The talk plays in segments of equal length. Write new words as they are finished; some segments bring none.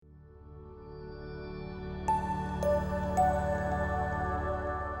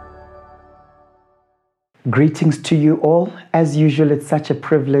Greetings to you all. As usual, it's such a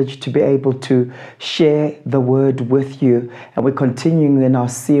privilege to be able to share the word with you. And we're continuing in our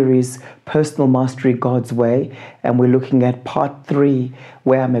series, Personal Mastery God's Way. And we're looking at part 3,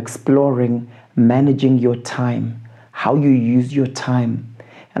 where I'm exploring managing your time, how you use your time.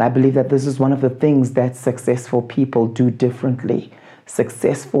 And I believe that this is one of the things that successful people do differently.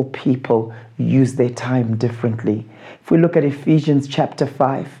 Successful people use their time differently. If we look at Ephesians chapter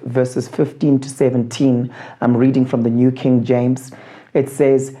 5, verses 15 to 17, I'm reading from the New King James. It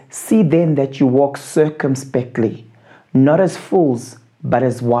says, "See then that you walk circumspectly, not as fools, but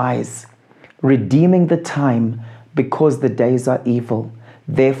as wise, redeeming the time, because the days are evil.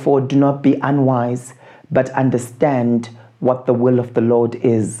 Therefore do not be unwise, but understand what the will of the Lord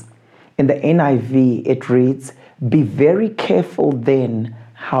is." In the NIV, it reads, "Be very careful then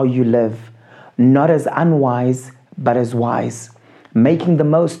how you live, not as unwise, but as wise, making the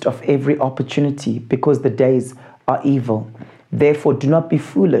most of every opportunity, because the days are evil. Therefore do not be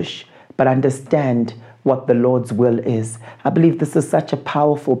foolish, but understand what the Lord's will is." I believe this is such a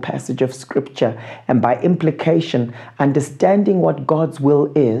powerful passage of scripture, and by implication, understanding what God's will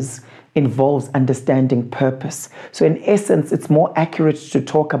is involves understanding purpose. So in essence, it's more accurate to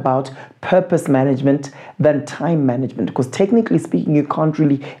talk about purpose management than time management, because technically speaking, you can't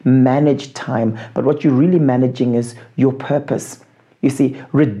really manage time, but what you're really managing is your purpose. You see,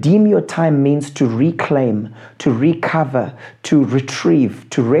 redeem your time means to reclaim, to recover, to retrieve,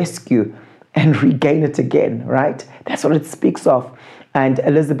 to rescue, and regain it again, right? That's what it speaks of. And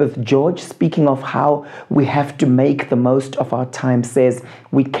Elizabeth George, speaking of how we have to make the most of our time, says,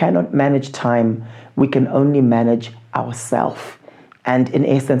 "We cannot manage time, we can only manage ourselves." And in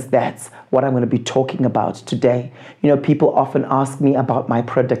essence, that's what I'm going to be talking about today. You know, people often ask me about my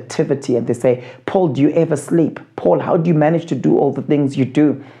productivity, and they say, "Paul, do you ever sleep? Paul, how do you manage to do all the things you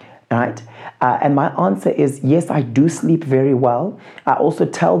do?" Right? And my answer is, yes, I do sleep very well. I also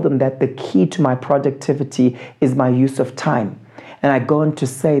tell them that the key to my productivity is my use of time. And I go on to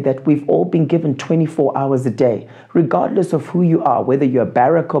say that we've all been given 24 hours a day, regardless of who you are, whether you're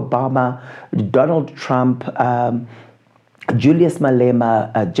Barack Obama, Donald Trump, Julius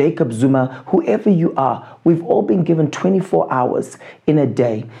Malema, Jacob Zuma, whoever you are, we've all been given 24 hours in a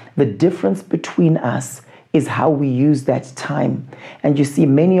day. The difference between us is how we use that time. And you see,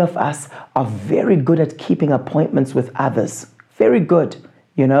 many of us are very good at keeping appointments with others. Very good.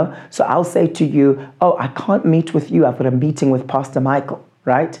 You know, so I'll say to you, "Oh, I can't meet with you. I've got a meeting with Pastor Michael,"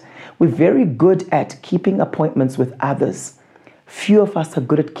 right? We're very good at keeping appointments with others. Few of us are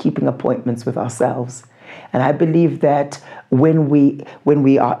good at keeping appointments with ourselves. And I believe that when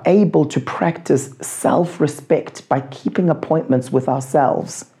we are able to practice self-respect by keeping appointments with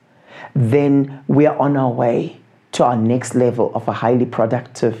ourselves, then we are on our way to our next level of a highly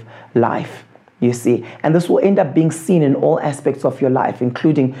productive life. You see, and this will end up being seen in all aspects of your life,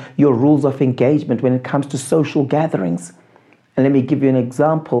 including your rules of engagement when it comes to social gatherings. And let me give you an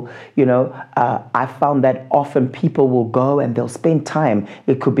example. You know, I found that often people will go and they'll spend time.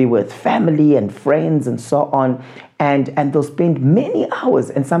 It could be with family and friends and so on. And they'll spend many hours.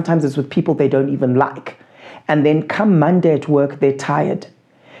 And sometimes it's with people they don't even like. And then come Monday at work, they're tired.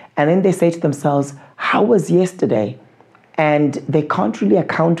 And then they say to themselves, "How was yesterday?" And they can't really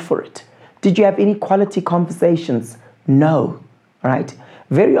account for it. Did you have any quality conversations? No, right?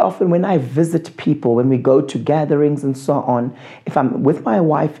 Very often when I visit people, when we go to gatherings and so on, if I'm with my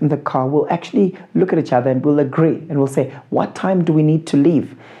wife in the car, we'll actually look at each other and we'll agree and we'll say, "What time do we need to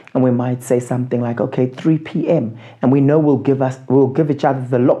leave?" And we might say something like, "Okay, 3 p.m." And we know we'll give each other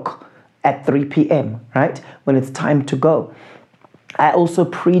the look at 3 p.m., right? When it's time to go. I also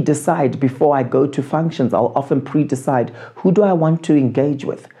pre-decide before I go to functions. I'll often pre-decide, who do I want to engage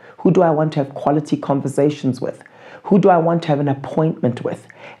with? Who do I want to have quality conversations with? Who do I want to have an appointment with?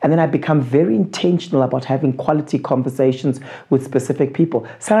 And then I become very intentional about having quality conversations with specific people.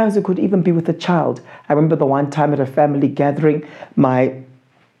 Sometimes it could even be with a child. I remember the one time at a family gathering, my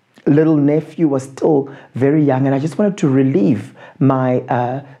little nephew was still very young, and I just wanted to relieve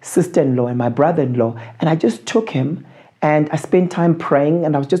my sister-in-law and my brother-in-law. And I just took him and I spent time praying,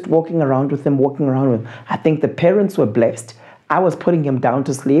 and I was just walking around with him. I think the parents were blessed. I was putting him down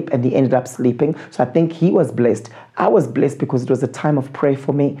to sleep and he ended up sleeping. So I think he was blessed. I was blessed because it was a time of prayer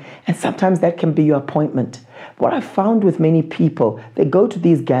for me. And sometimes that can be your appointment. What I found with many people, they go to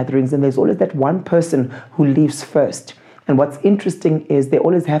these gatherings and there's always that one person who leaves first. And what's interesting is they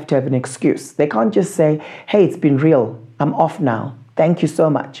always have to have an excuse. They can't just say, "Hey, it's been real. I'm off now. Thank you so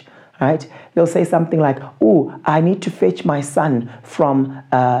much." right? They'll say something like, oh, I need to fetch my son from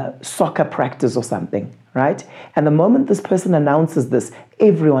soccer practice or something, right? And the moment this person announces this,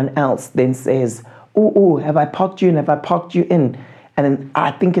 everyone else then says, oh, have I parked you in? Have I parked you in? And then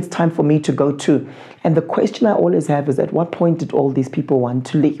I think it's time for me to go too. And the question I always have is, at what point did all these people want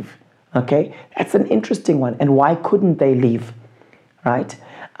to leave? Okay, that's an interesting one. And why couldn't they leave, right?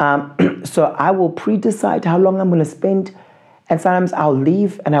 So I will pre-decide how long I'm going to spend. And sometimes I'll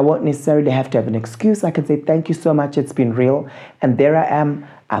leave and I won't necessarily have to have an excuse. I can say, thank you so much, it's been real. And there I am.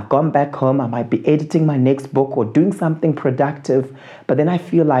 I've gone back home. I might be editing my next book or doing something productive. But then I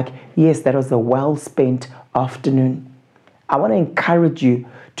feel like, yes, that was a well-spent afternoon. I want to encourage you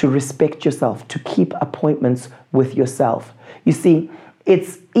to respect yourself, to keep appointments with yourself. You see,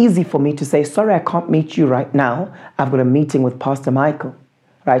 it's easy for me to say, sorry, I can't meet you right now. I've got a meeting with Pastor Michael,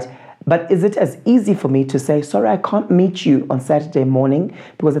 right? But is it as easy for me to say, sorry, I can't meet you on Saturday morning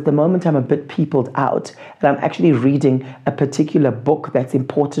because at the moment I'm a bit peopled out and I'm actually reading a particular book that's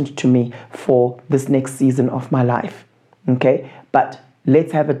important to me for this next season of my life, okay? But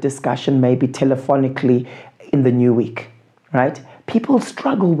let's have a discussion maybe telephonically in the new week, right? People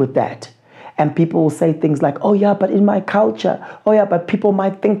struggle with that. And people will say things like, oh yeah, but in my culture, oh yeah, but people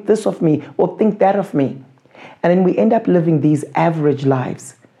might think this of me or think that of me. And then we end up living these average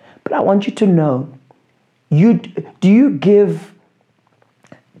lives. But I want you to know, do you give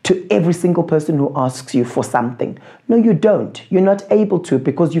to every single person who asks you for something? No, you don't. You're not able to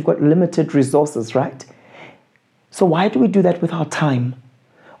because you've got limited resources, right? So why do we do that with our time?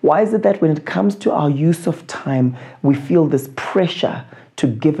 Why is it that when it comes to our use of time, we feel this pressure to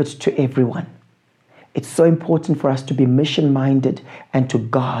give it to everyone? It's so important for us to be mission-minded and to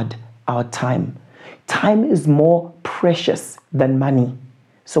guard our time. Time is more precious than money,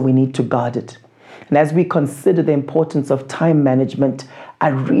 so we need to guard it. And as we consider the importance of time management, I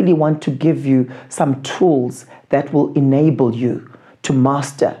really want to give you some tools that will enable you to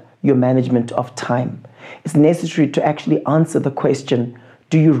master your management of time. It's necessary to actually answer the question,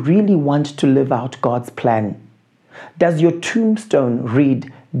 do you really want to live out God's plan? Does your tombstone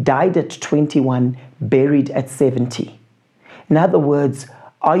read, died at 21, buried at 70? In other words,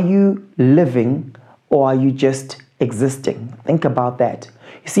 are you living or are you just existing? Think about that.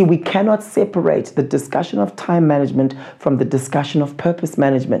 You see, we cannot separate the discussion of time management from the discussion of purpose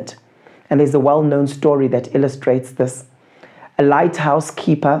management. And there's a well-known story that illustrates this. A lighthouse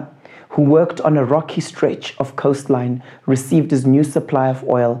keeper who worked on a rocky stretch of coastline received his new supply of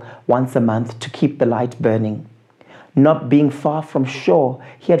oil once a month to keep the light burning. Not being far from shore,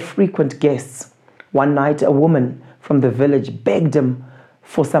 he had frequent guests. One night, a woman from the village begged him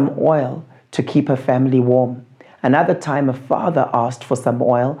for some oil to keep her family warm. Another time, a father asked for some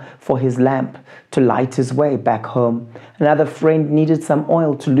oil for his lamp to light his way back home. Another friend needed some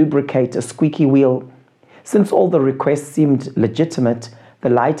oil to lubricate a squeaky wheel. Since all the requests seemed legitimate, the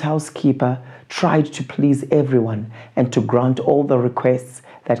lighthouse keeper tried to please everyone and to grant all the requests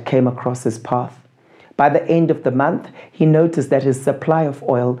that came across his path. By the end of the month, he noticed that his supply of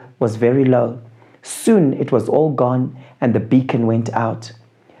oil was very low. Soon it was all gone and the beacon went out.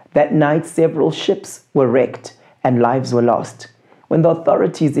 That night, several ships were wrecked and lives were lost. When the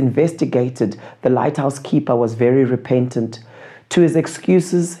authorities investigated, the lighthouse keeper was very repentant. To his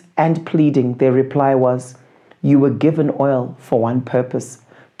excuses and pleading, their reply was, "You were given oil for one purpose,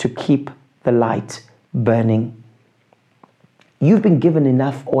 to keep the light burning." You've been given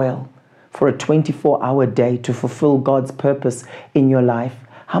enough oil for a 24-hour day to fulfill God's purpose in your life.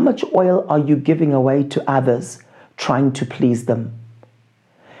 How much oil are you giving away to others, trying to please them?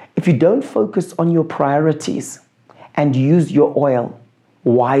 If you don't focus on your priorities and use your oil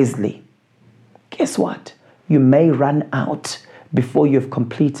wisely, guess what? You may run out before you've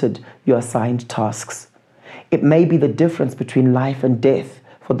completed your assigned tasks. It may be the difference between life and death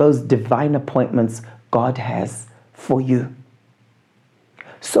for those divine appointments God has for you.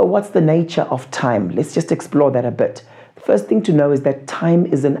 So what's the nature of time? Let's just explore that a bit. The first thing to know is that time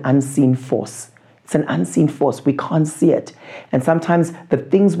is an unseen force. It's an unseen force. We can't see it. And sometimes the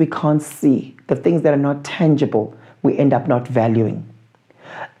things we can't see, the things that are not tangible, we end up not valuing.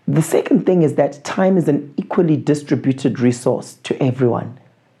 The second thing is that time is an equally distributed resource to everyone,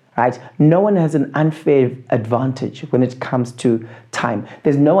 right? No one has an unfair advantage when it comes to time.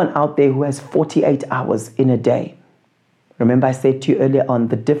 There's no one out there who has 48 hours in a day. Remember I said to you earlier on,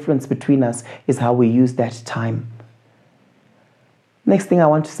 the difference between us is how we use that time. Next thing I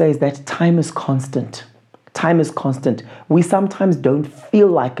want to say is that time is constant. Time is constant. We sometimes don't feel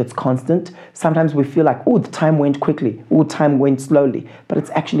like it's constant. Sometimes we feel like, oh, the time went quickly. Oh, time went slowly. But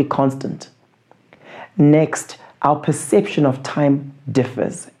it's actually constant. Next, our perception of time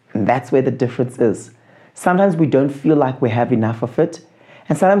differs. And that's where the difference is. Sometimes we don't feel like we have enough of it,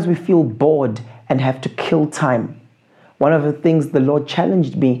 and sometimes we feel bored and have to kill time. One of the things the Lord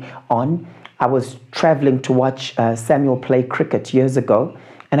challenged me on, I was traveling to watch Samuel play cricket years ago,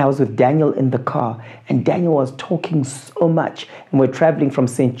 and I was with Daniel in the car, and Daniel was talking so much, and we're traveling from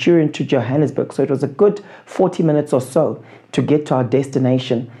Centurion to Johannesburg, so it was a good 40 minutes or so to get to our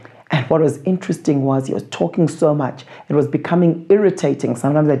destination. And what was interesting was he was talking so much, it was becoming irritating.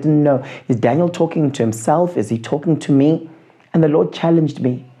 Sometimes I didn't know, is Daniel talking to himself? Is he talking to me? And the Lord challenged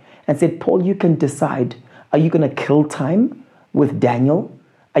me and said, Paul, you can decide. Are you going to kill time with Daniel?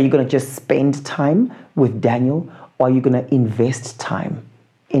 Are you going to just spend time with Daniel? Or are you going to invest time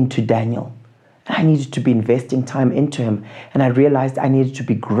into Daniel? And I needed to be investing time into him. And I realized I needed to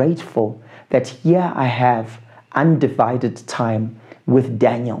be grateful that here I have undivided time with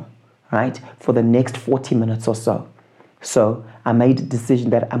Daniel, right, for the next 40 minutes or so. So I made a decision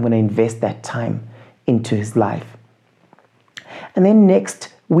that I'm going to invest that time into his life. And then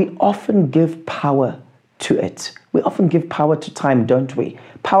next, we often give power to it. We often give power to time, don't we?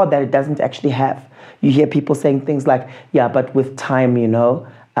 Power that it doesn't actually have. You hear people saying things like, yeah, but with time,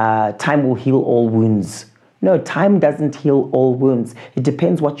 time will heal all wounds. No, time doesn't heal all wounds. It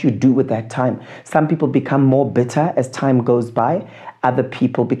depends what you do with that time. Some people become more bitter as time goes by. Other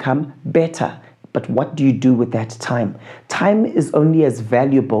people become better. But what do you do with that time? Time is only as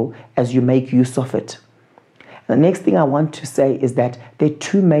valuable as you make use of it. The next thing I want to say is that there are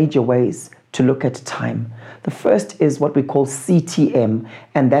two major ways to look at time. The first is what we call CTM,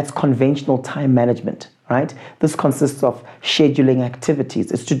 and that's conventional time management, right? This consists of scheduling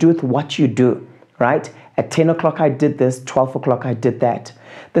activities. It's to do with what you do, right? At 10 o'clock I did this, 12 o'clock I did that.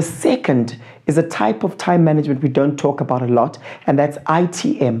 The second is a type of time management we don't talk about a lot, and that's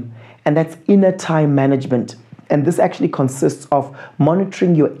ITM, and that's inner time management. And this actually consists of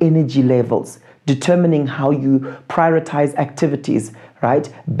monitoring your energy levels, determining how you prioritize activities,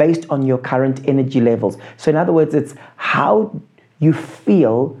 right, based on your current energy levels. So in other words, it's how you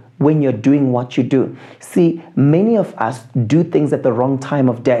feel when you're doing what you do. See, many of us do things at the wrong time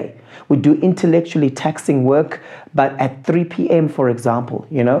of day. We do intellectually taxing work, but at 3 p.m., for example,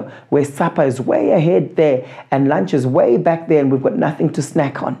 where supper is way ahead there and lunch is way back there and we've got nothing to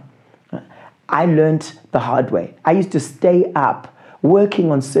snack on. I learned the hard way. I used to stay up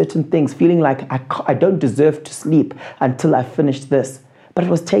working on certain things, feeling like I don't deserve to sleep until I finish this. But it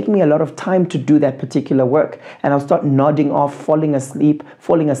was taking me a lot of time to do that particular work. And I'll start nodding off, falling asleep,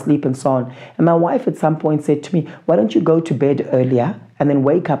 and so on. And my wife at some point said to me, why don't you go to bed earlier and then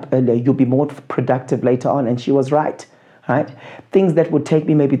wake up earlier? You'll be more productive later on. And she was right. Things that would take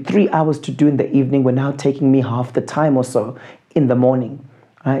me maybe 3 hours to do in the evening were now taking me half the time or so in the morning.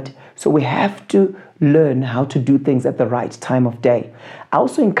 Right? So we have to learn how to do things at the right time of day. I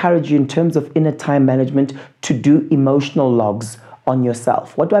also encourage you in terms of inner time management to do emotional logs on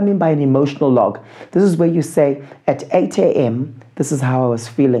yourself. What do I mean by an emotional log? This is where you say at 8 a.m., this is how I was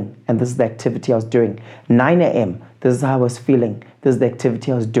feeling and this is the activity I was doing. 9 a.m., this is how I was feeling, this is the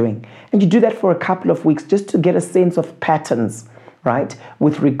activity I was doing. And you do that for a couple of weeks just to get a sense of patterns, right,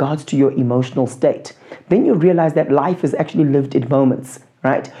 with regards to your emotional state. Then you realize that life is actually lived in moments.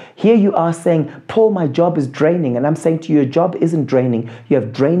 Right? Here you are saying, Paul, my job is draining. And I'm saying to you, your job isn't draining. You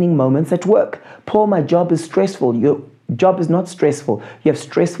have draining moments at work. Paul, my job is stressful. Your job is not stressful. You have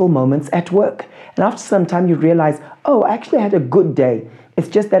stressful moments at work. And after some time, you realize, oh, I actually had a good day. It's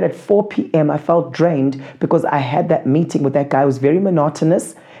just that at 4 p.m., I felt drained because I had that meeting with that guy who was very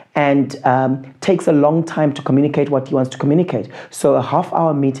monotonous and takes a long time to communicate what he wants to communicate. So a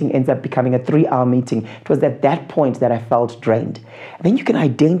half-hour meeting ends up becoming a 3-hour meeting. It was at that point that I felt drained. And then you can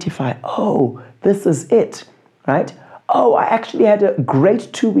identify, oh, this is it, right? Oh, I actually had a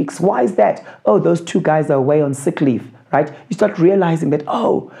great 2 weeks. Why is that? Oh, those 2 guys are away on sick leave, right? You start realizing that,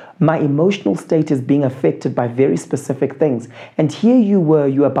 oh, my emotional state is being affected by very specific things. And here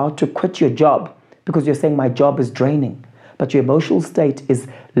you're about to quit your job because you're saying my job is draining. But your emotional state is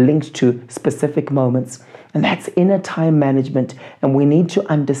linked to specific moments. And that's inner time management. And we need to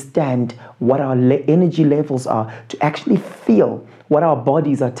understand what our energy levels are to actually feel what our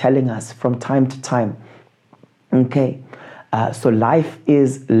bodies are telling us from time to time. Okay, so life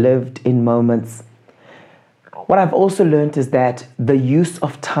is lived in moments. What I've also learned is that the use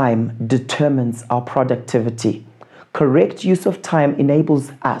of time determines our productivity. Correct use of time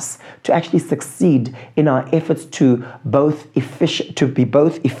enables us to actually succeed in our efforts to be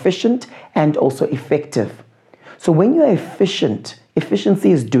both efficient and also effective. So when you're efficient,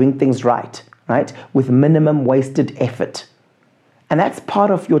 efficiency is doing things right, with minimum wasted effort. And that's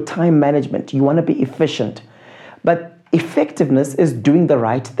part of your time management. You want to be efficient. But Effectiveness is doing the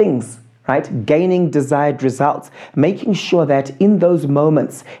right things, right? Gaining desired results, making sure that in those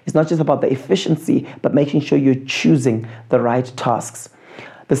moments, it's not just about the efficiency, but making sure you're choosing the right tasks.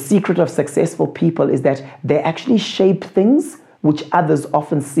 The secret of successful people is that they actually shape things which others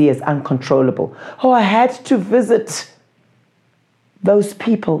often see as uncontrollable. Oh, I had to visit those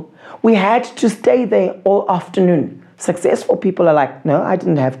people. We had to stay there all afternoon. Successful people are like, no, I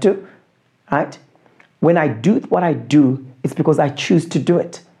didn't have to, right? When I do what I do, it's because I choose to do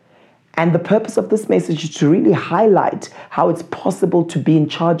it. And the purpose of this message is to really highlight how it's possible to be in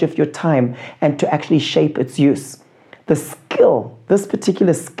charge of your time and to actually shape its use. The skill, this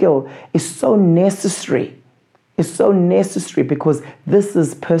particular skill, is so necessary. It's so necessary because this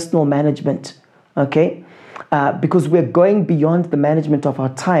is personal management, okay? Because we're going beyond the management of our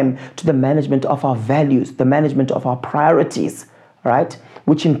time to the management of our values, the management of our priorities, right?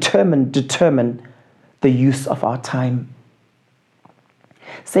 Which in turn determine the use of our time.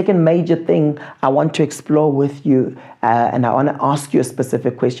 Second major thing I want to explore with you, and I want to ask you a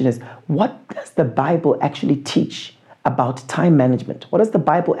specific question is, what does the Bible actually teach about time management? What does the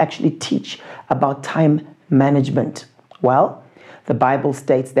Bible actually teach about time management? Well, the Bible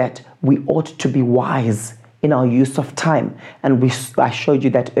states that we ought to be wise in our use of time. And I showed you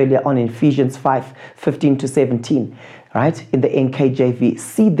that earlier on in Ephesians 5:15-17, right? In the NKJV.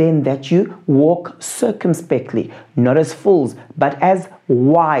 See then that you walk circumspectly, not as fools, but as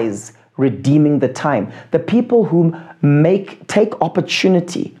wise, redeeming the time. The people who take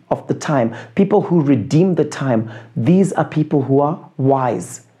opportunity of the time, people who redeem the time, these are people who are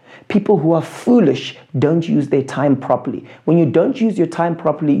wise. People who are foolish don't use their time properly. When you don't use your time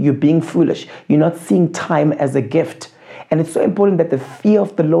properly, you're being foolish. You're not seeing time as a gift. And it's so important that the fear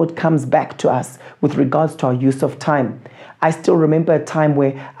of the Lord comes back to us with regards to our use of time. I still remember a time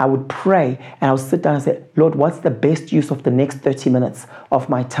where I would pray and I would sit down and say, Lord, what's the best use of the next 30 minutes of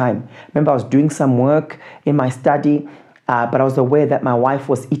my time? Remember, I was doing some work in my study, but I was aware that my wife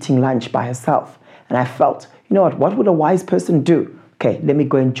was eating lunch by herself. And I felt, you know what would a wise person do? Okay, let me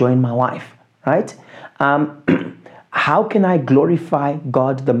go and join my wife, right? How can I glorify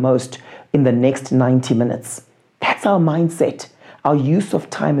God the most in the next 90 minutes? That's our mindset. Our use of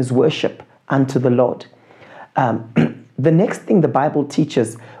time is worship unto the Lord. The next thing the Bible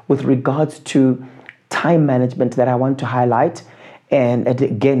teaches with regards to time management that I want to highlight, and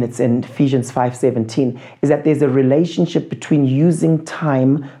again, it's in Ephesians 5:17, is that there's a relationship between using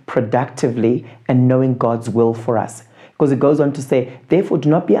time productively and knowing God's will for us. Because it goes on to say, therefore do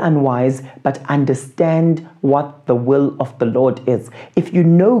not be unwise, but understand what the will of the Lord is. If you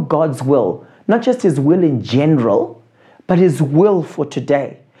know God's will, not just his will in general, but his will for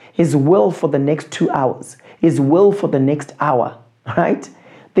today, his will for the next 2 hours, his will for the next hour, right?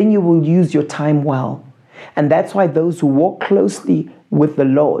 Then you will use your time well. And that's why those who walk closely with the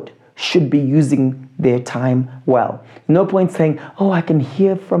Lord should be using their time well. No point saying, oh, I can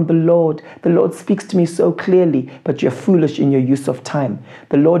hear from the Lord. The Lord speaks to me so clearly, but you're foolish in your use of time.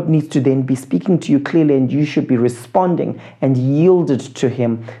 The Lord needs to then be speaking to you clearly, and you should be responding and yielded to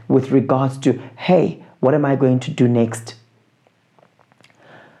him with regards to, hey, what am I going to do next?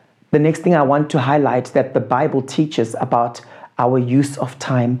 The next thing I want to highlight that the Bible teaches about our use of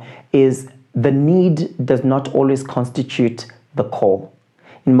time is the need does not always constitute the call.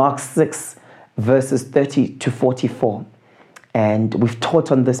 In Mark 6, verses 30-44, and we've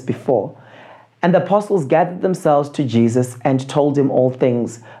taught on this before, and the apostles gathered themselves to Jesus and told him all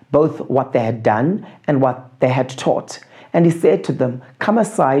things, both what they had done and what they had taught. And he said to them, come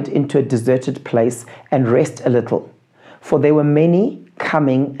aside into a deserted place and rest a little. For there were many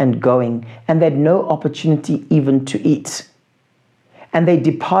coming and going, and they had no opportunity even to eat. And they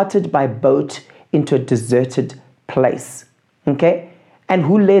departed by boat into a deserted place. Okay? And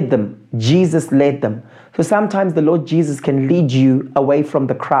who led them? Jesus led them. So sometimes the Lord Jesus can lead you away from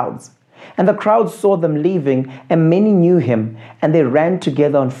the crowds. And the crowds saw them leaving, and many knew him, and they ran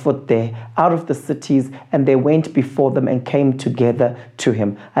together on foot there, out of the cities, and they went before them and came together to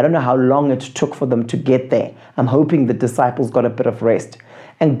him. I don't know how long it took for them to get there. I'm hoping the disciples got a bit of rest.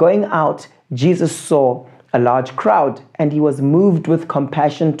 And going out, Jesus saw a large crowd, and he was moved with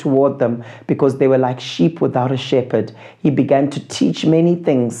compassion toward them because they were like sheep without a shepherd. He began to teach many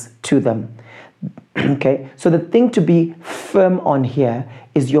things to them. Okay, so the thing to be firm on here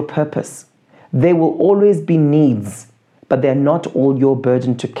is your purpose. There will always be needs, but they're not all your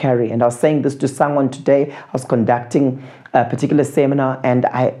burden to carry. And I was saying this to someone today. I was conducting a particular seminar, and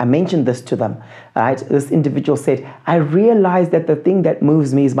I mentioned this to them. Right? This individual said, I realize that the thing that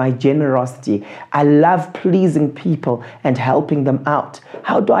moves me is my generosity. I love pleasing people and helping them out.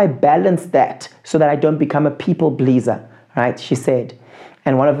 How do I balance that so that I don't become a people pleaser? right? She said.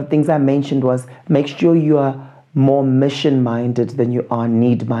 And one of the things I mentioned was make sure you are more mission-minded than you are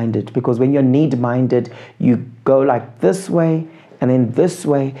need-minded. Because when you're need-minded, you go like this way, and then this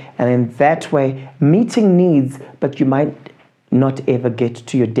way, and then that way, meeting needs, but you might not ever get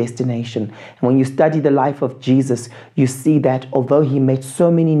to your destination. And when you study the life of Jesus, you see that although he met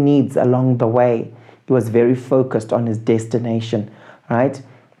so many needs along the way, he was very focused on his destination, right?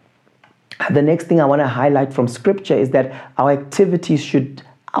 The next thing I want to highlight from scripture is that our activities should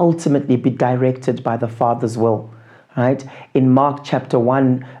ultimately be directed by the Father's will, right? In Mark chapter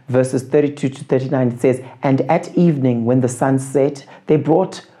 1, verses 32 to 39, it says, "And at evening, when the sun set, they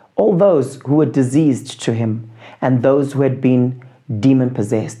brought all those who were diseased to him, and those who had been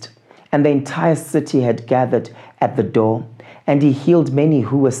demon-possessed. And the entire city had gathered at the door. And he healed many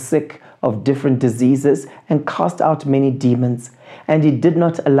who were sick of different diseases and cast out many demons. And he did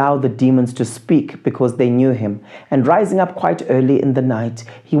not allow the demons to speak because they knew him. And rising up quite early in the night,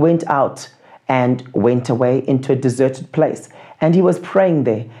 he went out and went away into a deserted place. And he was praying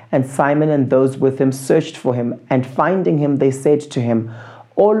there. And Simon and those with him searched for him. And finding him, they said to him,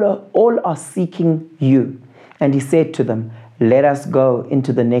 all are seeking you. And he said to them, let us go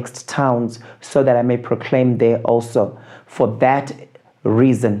into the next towns so that I may proclaim there also. For that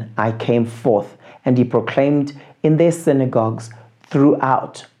reason I came forth. And he proclaimed in their synagogues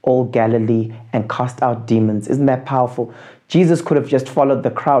throughout all Galilee and cast out demons. Isn't that powerful? Jesus could have just followed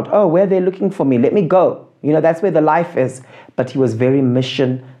the crowd. Oh, where are they looking for me? Let me go. You know, that's where the life is. But he was very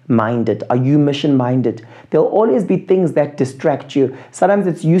mission-minded. Are you mission-minded? There'll always be things that distract you. Sometimes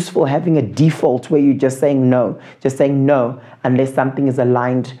it's useful having a default where you're just saying no unless something is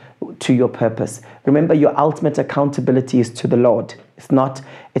aligned to your purpose. Remember, your ultimate accountability is to the Lord. It's not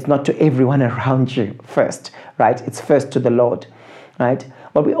to everyone around you first, right? It's first to the Lord, right?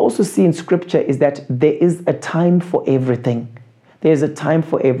 What we also see in scripture is that there is a time for everything. There's a time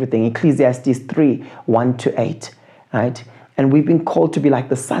for everything. Ecclesiastes 3, 1-8, right? And we've been called to be like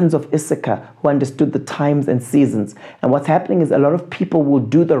the sons of Issachar who understood the times and seasons. And what's happening is a lot of people will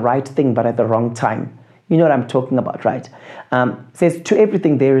do the right thing, but at the wrong time. You know what I'm talking about, right? It says, to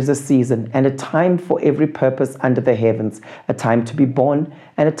everything there is a season and a time for every purpose under the heavens, a time to be born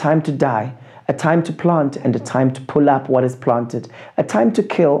and a time to die, a time to plant and a time to pull up what is planted, a time to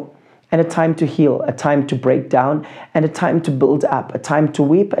kill and a time to heal, a time to break down and a time to build up, a time to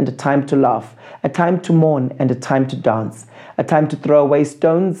weep and a time to laugh, a time to mourn and a time to dance, a time to throw away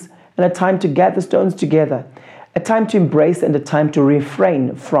stones and a time to gather stones together, a time to embrace and a time to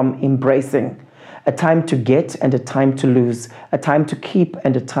refrain from embracing, a time to get and a time to lose, a time to keep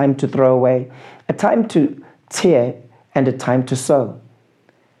and a time to throw away, a time to tear and a time to sow,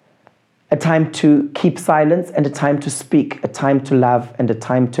 a time to keep silence and a time to speak, a time to love and a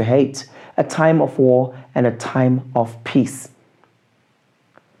time to hate, a time of war and a time of peace.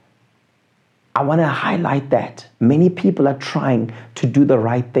 I want to highlight that. Many people are trying to do the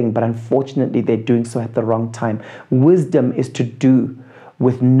right thing, but unfortunately they're doing so at the wrong time. Wisdom is to do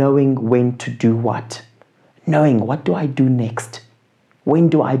with knowing when to do what. Knowing, what do I do next? When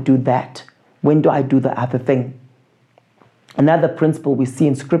do I do that? When do I do the other thing? Another principle we see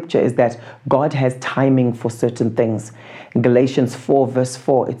in scripture is that God has timing for certain things. In Galatians 4 verse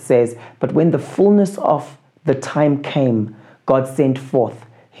 4, it says, but when the fullness of the time came, God sent forth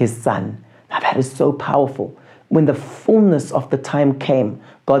his son. Now that is so powerful. When the fullness of the time came,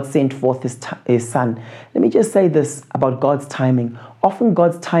 God sent forth his son. Let me just say this about God's timing. Often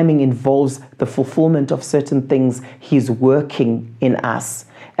God's timing involves the fulfillment of certain things he's working in us,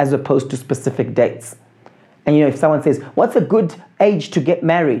 as opposed to specific dates. And if someone says, what's a good age to get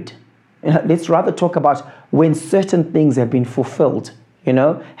married? Let's rather talk about when certain things have been fulfilled.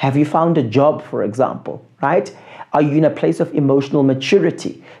 Have you found a job, for example, right? Are you in a place of emotional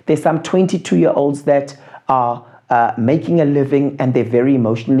maturity? There's some 22-year-olds that are making a living and they're very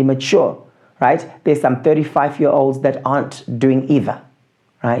emotionally mature, right? There's some 35-year-olds that aren't doing either,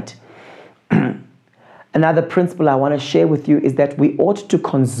 right? Another principle I want to share with you is that we ought to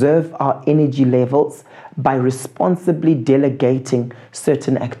conserve our energy levels by responsibly delegating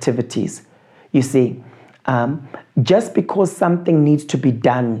certain activities. You see, just because something needs to be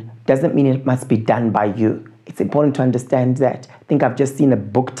done doesn't mean it must be done by you. It's important to understand that. I think I've just seen a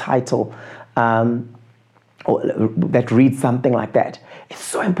book title that reads something like that. It's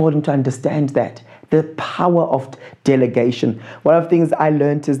so important to understand that. The power of delegation. One of the things I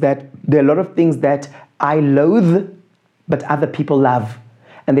learned is that there are a lot of things that I loathe, but other people love.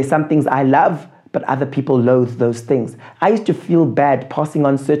 And there's some things I love, but other people loathe those things. I used to feel bad passing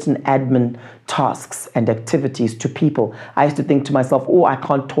on certain admin tasks and activities to people. I used to think to myself, oh, I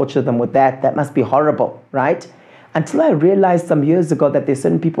can't torture them with that. That must be horrible, right? Until I realized some years ago that there's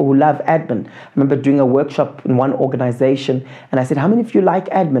certain people who love admin. I remember doing a workshop in one organization, and I said, how many of you like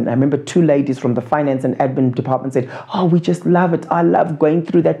admin? I remember two ladies from the finance and admin department said, oh, we just love it. I love going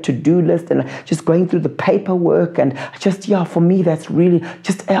through that to-do list and just going through the paperwork, and just, yeah, for me, that's really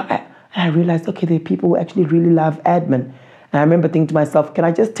just, and I realized, okay, there are people who actually really love admin. And I remember thinking to myself, can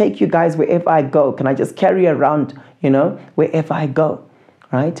I just take you guys wherever I go? Can I just carry around, wherever I go,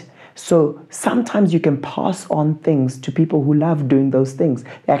 right? So sometimes you can pass on things to people who love doing those things.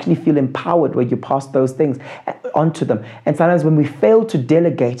 They actually feel empowered when you pass those things onto them. And sometimes when we fail to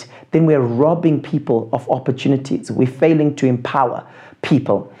delegate, then we're robbing people of opportunities. We're failing to empower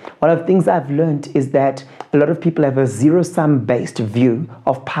people. One of the things I've learned is that a lot of people have a zero-sum based view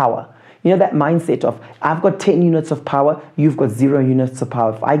of power. You know, that mindset of, I've got 10 units of power, you've got 0 units of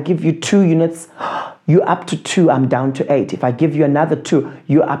power. If I give you 2 units, you're up to 2, I'm down to 8. If I give you another 2,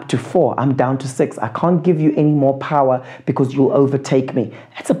 you're up to 4, I'm down to 6. I can't give you any more power because you'll overtake me.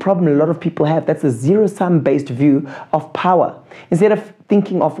 That's a problem a lot of people have. That's a zero-sum based view of power. Instead of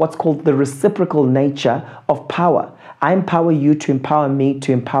thinking of what's called the reciprocal nature of power. I empower you to empower me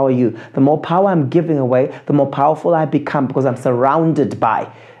to empower you. The more power I'm giving away, the more powerful I become because I'm surrounded by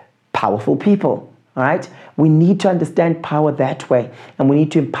powerful people. All right, we need to understand power that way, and we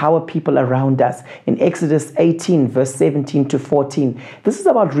need to empower people around us. In Exodus 18 verse 17 to 14, this is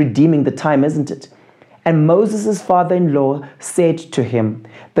about redeeming the time, isn't it? And Moses' father-in-law said to him,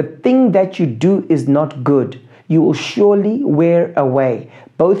 the thing that you do is not good. You will surely wear away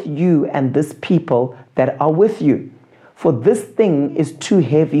both you and this people that are with you, for this thing is too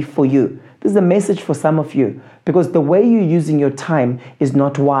heavy for you. This is a message for some of you, because the way you're using your time is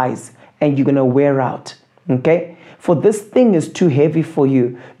not wise, and you're going to wear out, okay? For this thing is too heavy for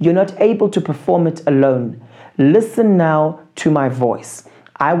you. You're not able to perform it alone. Listen now to my voice.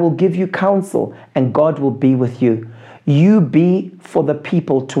 I will give you counsel, and God will be with you. You be for the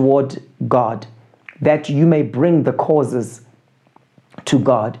people toward God, that you may bring the causes to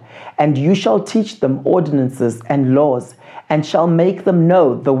God. And you shall teach them ordinances and laws, and shall make them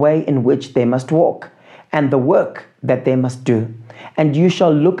know the way in which they must walk, and the work that they must do. And you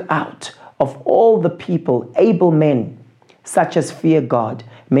shall look out of all the people, able men, such as fear God,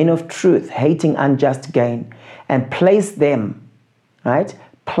 men of truth, hating unjust gain, and place them, right?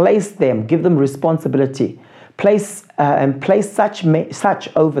 Place them, give them responsibility. Place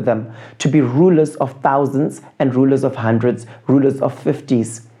such over them to be rulers of thousands and rulers of hundreds, rulers of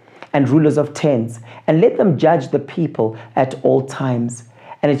 50s and rulers of 10s, and let them judge the people at all times.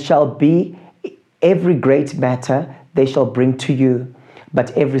 And it shall be every great matter they shall bring to you, but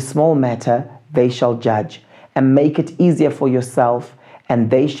every small matter they shall judge, and make it easier for yourself,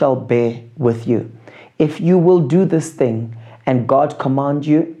 and they shall bear with you. If you will do this thing, and God command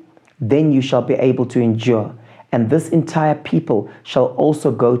you, then you shall be able to endure, and this entire people shall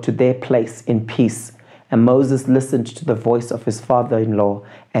also go to their place in peace. And Moses listened to the voice of his father-in-law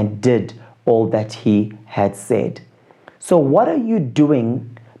and did all that he had said. So what are you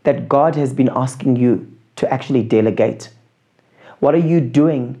doing that God has been asking you to actually delegate? What are you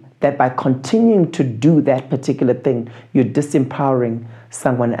doing that by continuing to do that particular thing, you're disempowering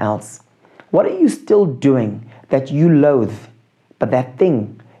someone else? What are you still doing that you loathe, but that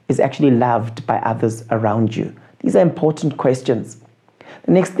thing is actually loved by others around you? These are important questions.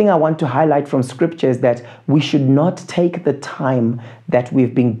 The next thing I want to highlight from Scripture is that we should not take the time that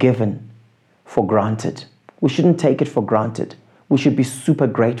we've been given for granted. We shouldn't take it for granted. We should be super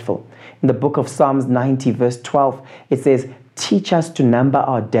grateful. In the book of Psalms 90 verse 12, it says, teach us to number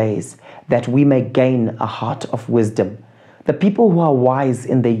our days, that we may gain a heart of wisdom. The people who are wise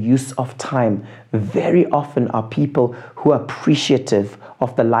in their use of time very often are people who are appreciative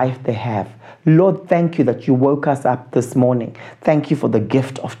of the life they have. Lord, thank you that you woke us up this morning. Thank you for the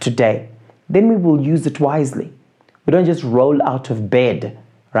gift of today. Then we will use it wisely. We don't just roll out of bed,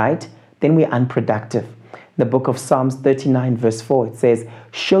 right? Then we're unproductive. In the book of Psalms 39 verse 4, it says,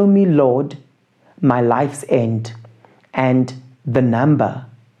 show me, Lord, my life's end and the number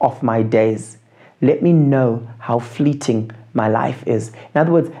of my days. Let me know how fleeting my life is. In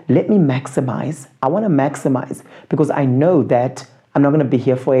other words, let me maximize. I want to maximize because I know that I'm not going to be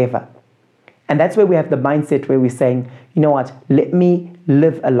here forever. And that's where we have the mindset where we're saying, you know what, let me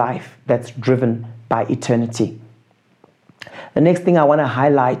live a life that's driven by eternity. The next thing I want to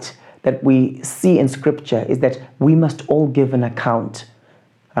highlight that we see in Scripture is that we must all give an account,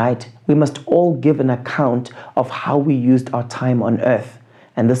 right? We must all give an account of how we used our time on earth.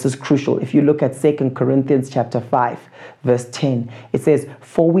 And this is crucial. If you look at 2 Corinthians chapter 5, verse 10, it says,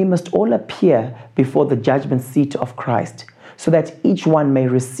 for we must all appear before the judgment seat of Christ, so that each one may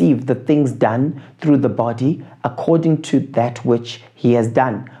receive the things done through the body according to that which he has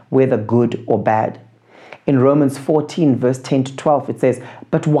done, whether good or bad. In Romans 14, verse 10 to 12, it says,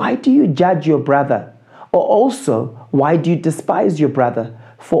 "But why do you judge your brother? Or also, why do you despise your brother?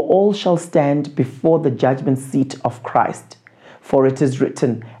 For all shall stand before the judgment seat of Christ. For it is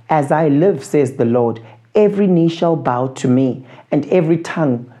written, As I live, says the Lord, every knee shall bow to me, and every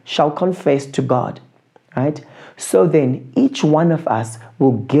tongue shall confess to God." Right? So then, each one of us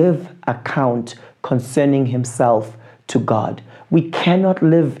will give account concerning himself to God. We cannot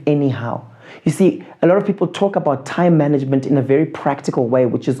live anyhow. You see, a lot of people talk about time management in a very practical way,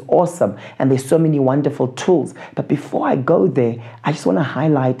 which is awesome, and there's so many wonderful tools. But before I go there, I just want to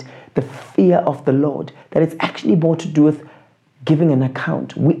highlight the fear of the Lord, that it's actually more to do with giving an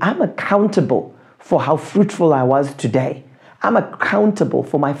account. I'm accountable for how fruitful I was today. I'm accountable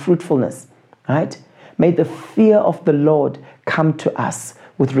for my fruitfulness, right? May the fear of the Lord come to us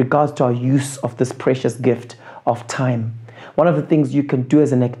with regards to our use of this precious gift of time. One of the things you can do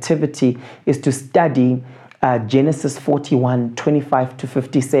as an activity is to study Genesis 41, 25 to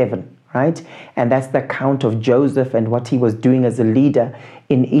 57, right? And that's the account of Joseph and what he was doing as a leader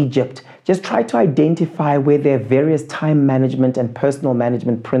in Egypt. Just try to identify where there are various time management and personal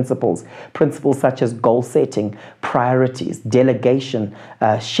management principles such as goal setting, priorities, delegation,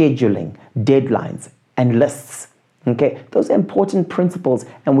 scheduling, deadlines, and lists. Okay, those are important principles,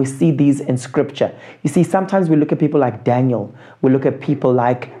 and we see these in scripture. You see, sometimes we look at people like Daniel, we look at people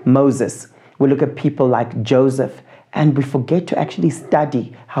like Moses, we look at people like Joseph, and we forget to actually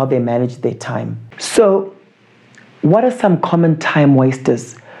study how they manage their time. So, what are some common time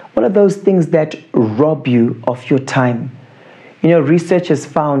wasters? What are those things that rob you of your time? You know, research has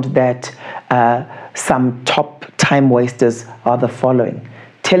found that some top time wasters are the following: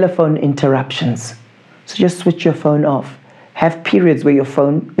 telephone interruptions. So just switch your phone off. Have periods where your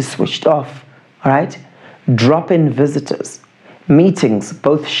phone is switched off, all right? Drop-in visitors. Meetings,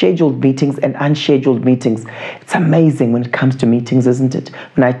 both scheduled meetings and unscheduled meetings. It's amazing when it comes to meetings, isn't it?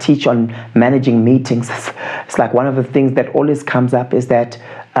 When I teach on managing meetings, it's like one of the things that always comes up is that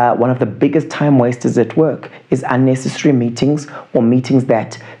one of the biggest time wasters at work is unnecessary meetings, or meetings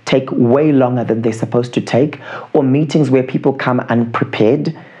that take way longer than they're supposed to take, or meetings where people come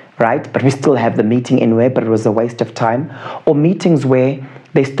unprepared, right? But we still have the meeting anyway, but it was a waste of time. Or meetings where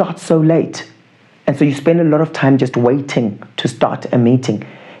they start so late, and so you spend a lot of time just waiting to start a meeting.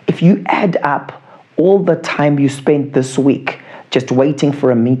 If you add up all the time you spent this week just waiting for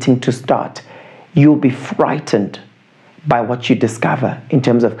a meeting to start, you'll be frightened by what you discover in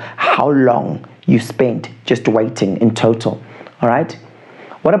terms of how long you spent just waiting in total. All right?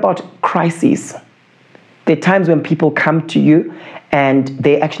 What about crises? There are times when people come to you and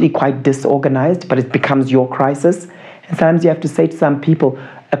they're actually quite disorganized, but it becomes your crisis. And sometimes you have to say to some people,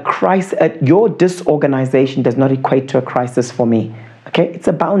 your disorganization does not equate to a crisis for me. Okay? It's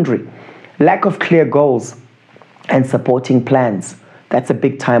a boundary. Lack of clear goals and supporting plans. That's a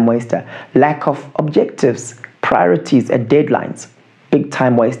big time waster. Lack of objectives, priorities, and deadlines. Big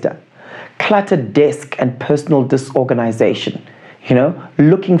time waster. Cluttered desk and personal disorganization. You know,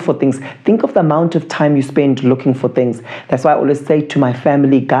 looking for things. Think of the amount of time you spend looking for things. That's why I always say to my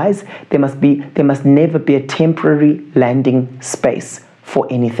family, guys, there must never be a temporary landing space for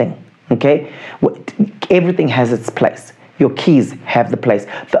anything. Okay? Everything has its place. Your keys have the place.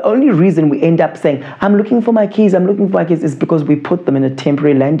 The only reason we end up saying, I'm looking for my keys, is because we put them in a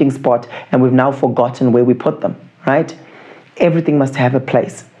temporary landing spot and we've now forgotten where we put them, right? Everything must have a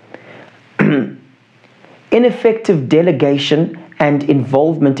place. Ineffective delegation and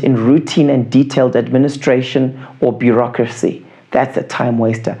involvement in routine and detailed administration or bureaucracy. That's a time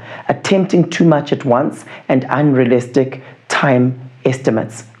waster. Attempting too much at once and unrealistic time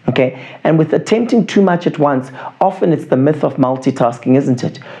estimates. Okay, and with attempting too much at once, often it's the myth of multitasking, isn't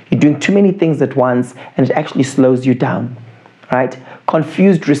it? You're doing too many things at once and it actually slows you down, right?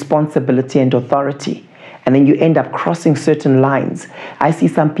 Confused responsibility and authority. And then you end up crossing certain lines. I see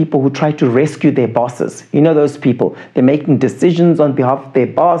some people who try to rescue their bosses. You know those people. They're making decisions on behalf of their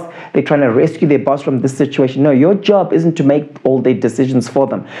boss. They're trying to rescue their boss from this situation. No, your job isn't to make all their decisions for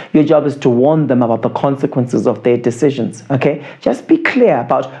them. Your job is to warn them about the consequences of their decisions. Okay? Just be clear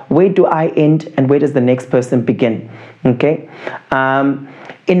about where do I end and where does the next person begin. Okay?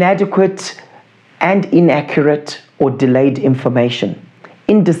 Inadequate and inaccurate or delayed information.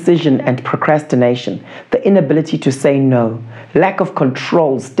 Indecision and procrastination, the inability to say no, lack of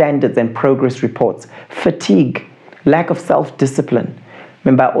control, standards and progress reports, fatigue, lack of self-discipline.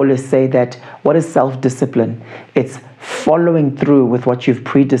 Remember, I always say that what is self-discipline? It's following through with what you've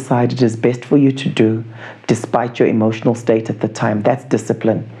pre-decided is best for you to do, despite your emotional state at the time. That's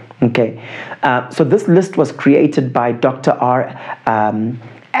discipline. Okay, so this list was created by Dr.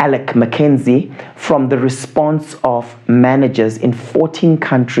 Alec McKenzie from the response of managers in 14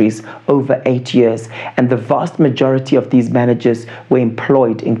 countries over 8 years. And the vast majority of these managers were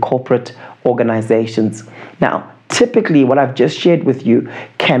employed in corporate organizations. Now, typically what I've just shared with you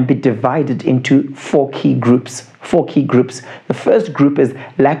can be divided into four key groups. The first group is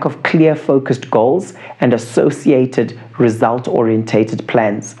lack of clear focused goals and associated result-orientated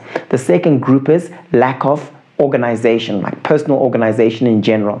plans. The second group is lack of organization, like personal organization in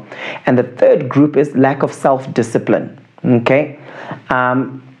general. And the third group is lack of self-discipline. Okay?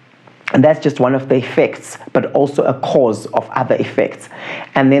 And that's just one of the effects, but also a cause of other effects.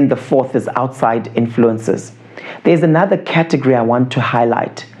 And then the fourth is outside influences. There's another category I want to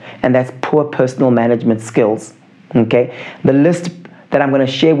highlight, and that's poor personal management skills. Okay? The list that I'm going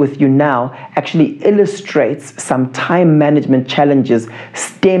to share with you now actually illustrates some time management challenges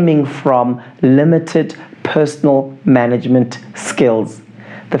stemming from limited personal management skills.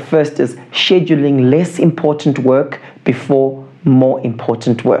 The first is scheduling less important work before more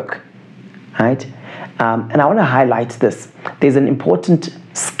important work. Right? And I want to highlight this. There's an important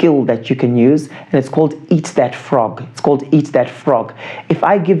skill that you can use, and it's called eat that frog. It's called eat that frog. If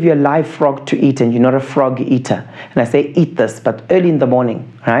I give you a live frog to eat and you're not a frog eater, and I say eat this, but early in the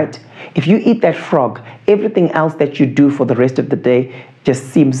morning, right? If you eat that frog, everything else that you do for the rest of the day just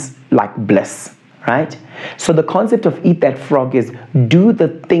seems like bliss, right? So the concept of eat that frog is do the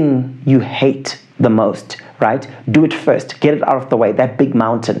thing you hate the most, right? Do it first. Get it out of the way, that big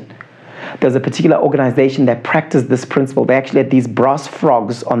mountain. There's a particular organization that practiced this principle. They actually had these brass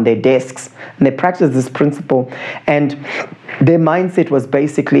frogs on their desks, and they practiced this principle. And their mindset was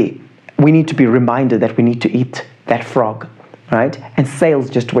basically, we need to be reminded that we need to eat that frog, right? And sales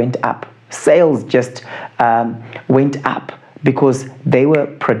just went up. Sales just went up because they were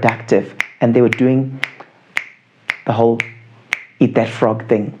productive and they were doing the whole eat that frog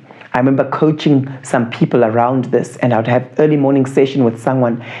thing. I remember coaching some people around this, and I would have early morning session with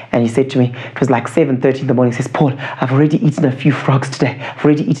someone, and he said to me, it was like 7:30 in the morning, he says, Paul, I've already eaten a few frogs today. I've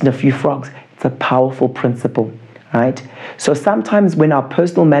already eaten a few frogs. It's a powerful principle, right? So sometimes when our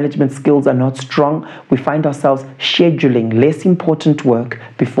personal management skills are not strong, we find ourselves scheduling less important work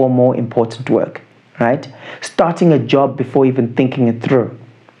before more important work, right? Starting a job before even thinking it through.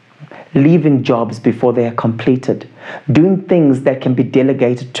 Leaving jobs before they are completed, doing things that can be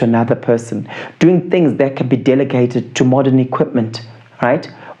delegated to another person, doing things that can be delegated to modern equipment,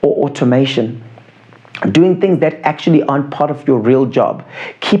 right, or automation, doing things that actually aren't part of your real job,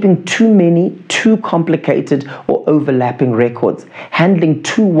 keeping too many, too complicated or overlapping records, handling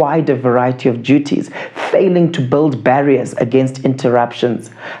too wide a variety of duties, failing to build barriers against interruptions,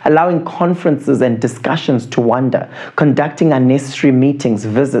 allowing conferences and discussions to wander, conducting unnecessary meetings,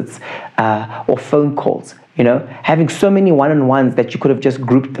 visits, or phone calls. You know, having so many one-on-ones that you could have just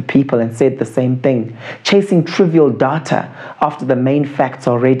grouped the people and said the same thing. Chasing trivial data after the main facts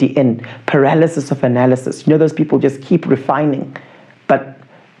are already in. Paralysis of analysis. You know, those people just keep refining, but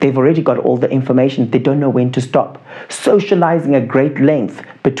they've already got all the information. They don't know when to stop. Socializing at great length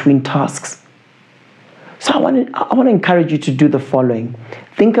between tasks. So I want to encourage you to do the following.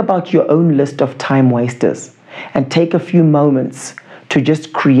 Think about your own list of time wasters and take a few moments to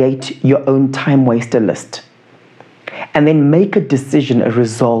just create your own time waster list. And then make a decision, a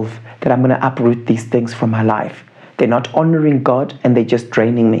resolve that I'm going to uproot these things from my life. They're not honoring God and they're just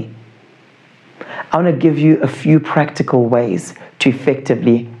draining me. I want to give you a few practical ways to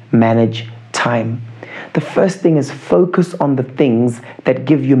effectively manage time. The first thing is focus on the things that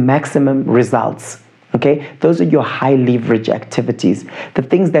give you maximum results. Okay, those are your high leverage activities, the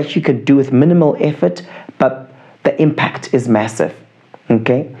things that you can do with minimal effort, but the impact is massive.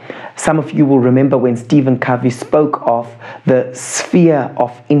 Okay, some of you will remember when Stephen Covey spoke of the sphere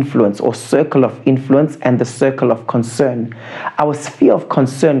of influence or circle of influence and the circle of concern. Our sphere of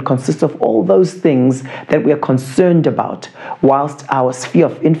concern consists of all those things that we are concerned about, whilst our sphere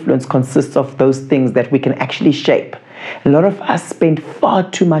of influence consists of those things that we can actually shape. A lot of us spend far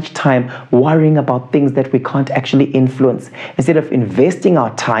too much time worrying about things that we can't actually influence. Instead of investing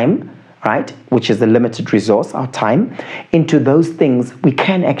our time, right, which is a limited resource, our time, into those things we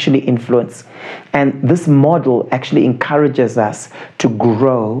can actually influence. And this model actually encourages us to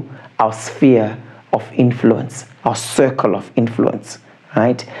grow our sphere of influence, our circle of influence,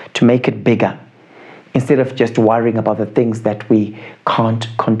 right, to make it bigger. instead of just worrying about the things that we can't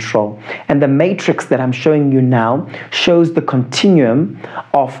control. And the matrix that I'm showing you now shows the continuum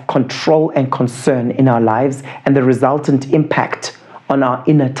of control and concern in our lives and the resultant impact on our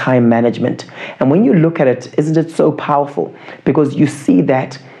inner time management. And when you look at it, isn't it so powerful? Because you see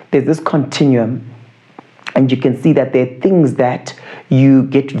that there's this continuum, and you can see that there are things that you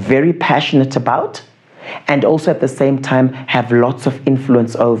get very passionate about and also at the same time have lots of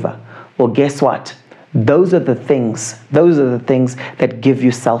influence over. Well, guess what? Those are the things that give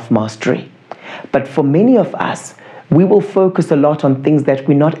you self-mastery. But for many of us, we will focus a lot on things that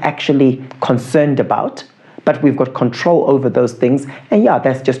we're not actually concerned about, but we've got control over those things, and yeah,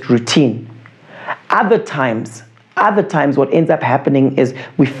 that's just routine. Other times, what ends up happening is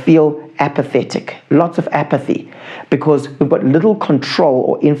we feel apathetic, lots of apathy, because we've got little control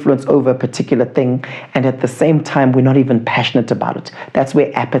or influence over a particular thing, and at the same time, we're not even passionate about it. That's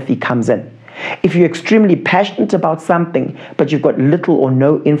where apathy comes in. If you're extremely passionate about something, but you've got little or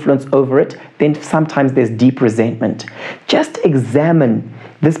no influence over it, then sometimes there's deep resentment. Just examine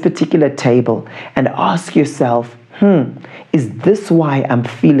this particular table and ask yourself, is this why I'm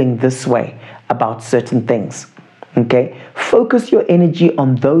feeling this way about certain things? Okay? Focus your energy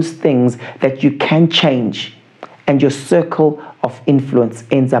on those things that you can change, and your circle of influence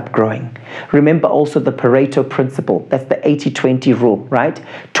ends up growing. Remember also the Pareto principle. That's the 80-20 rule, right?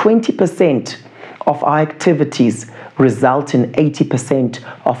 20% of our activities result in 80%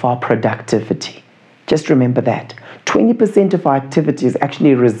 of our productivity. Just remember that. 20% of our activities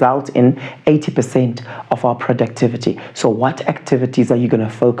actually result in 80% of our productivity. So what activities are you going to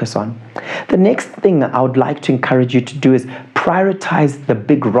focus on? The next thing I would like to encourage you to do is prioritize the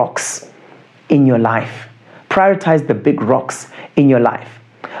big rocks in your life. Prioritize the big rocks in your life.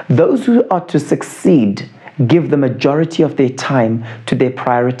 Those who are to succeed give the majority of their time to their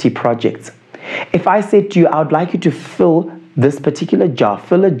priority projects. If I said to you, I would like you to fill this particular jar,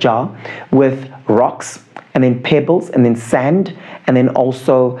 fill a jar with rocks and then pebbles and then sand and then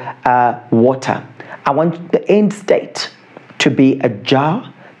also water. I want the end state to be a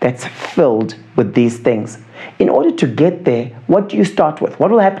jar that's filled with these things. In order to get there, what do you start with? What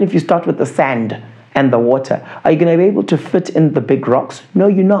will happen if you start with the sand and the water? Are you going to be able to fit in the big rocks? No,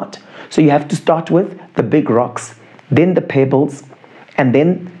 you're not. So you have to start with the big rocks, then the pebbles, and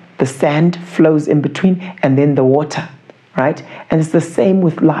then the sand flows in between, and then the water, right? And it's the same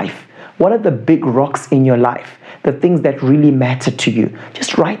with life. What are the big rocks in your life? The things that really matter to you.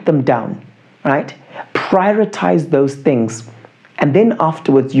 Just write them down, right? Prioritize those things, and then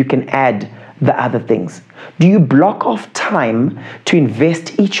afterwards you can add the other things. Do you block off time to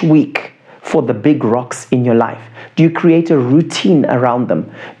invest each week for the big rocks in your life? Do you create a routine around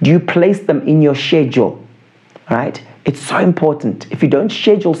them? Do you place them in your schedule? Right? It's so important. If you don't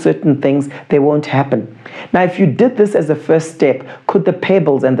schedule certain things, they won't happen. Now, if you did this as a first step, could the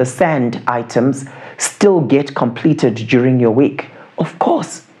pebbles and the sand items still get completed during your week? Of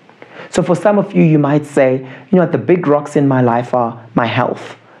course. So for some of you, you might say, you know what, the big rocks in my life are my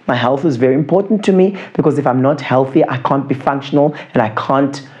health. My health is very important to me because if I'm not healthy, I can't be functional and I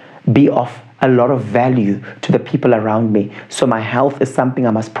can't be of a lot of value to the people around me. So my health is something I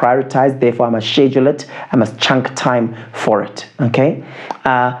must prioritize. Therefore, I must schedule it. I must chunk time for it. Okay?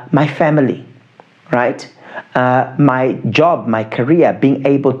 My family, right? My job, my career, being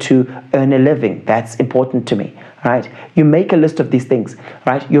able to earn a living. That's important to me, right? You make a list of these things,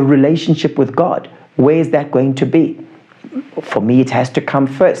 right? Your relationship with God. Where is that going to be? For me, it has to come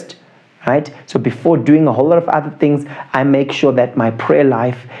first. Right? So before doing a whole lot of other things, I make sure that my prayer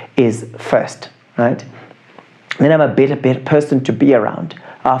life is first, right? Then I'm a better person to be around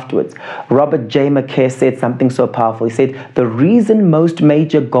afterwards. Robert J. McKay said something so powerful. He said, the reason most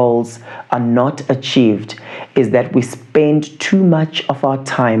major goals are not achieved is that we spend too much of our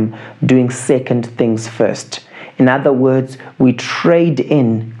time doing second things first. In other words, we trade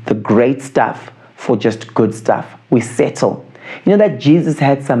in the great stuff for just good stuff. We settle. You know that Jesus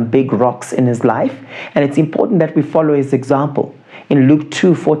had some big rocks in his life, and it's important that we follow his example. In Luke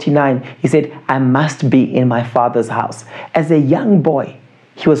 2:49, he said, I must be in my Father's house. As a young boy,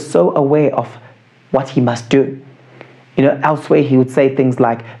 he was so aware of what he must do. You know, elsewhere he would say things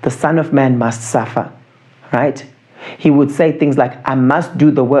like, the Son of Man must suffer, right? He would say things like, I must do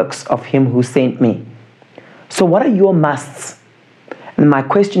the works of him who sent me. So what are your musts? And my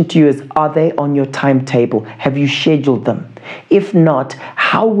question to you is, are they on your timetable? Have you scheduled them? If not,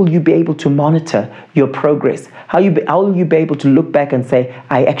 how will you be able to monitor your progress? How will you be able to look back and say,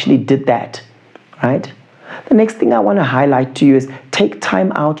 I actually did that, right? The next thing I want to highlight to you is take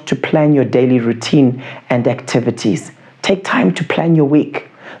time out to plan your daily routine and activities. Take time to plan your week.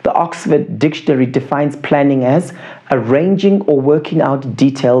 The Oxford Dictionary defines planning as arranging or working out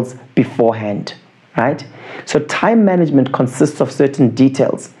details beforehand, right? So time management consists of certain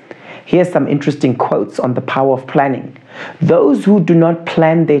details. Here's some interesting quotes on the power of planning. Those who do not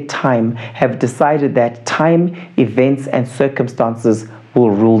plan their time have decided that time, events, and circumstances will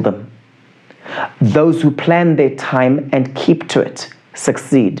rule them. Those who plan their time and keep to it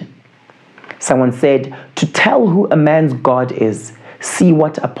succeed. Someone said, to tell who a man's God is, see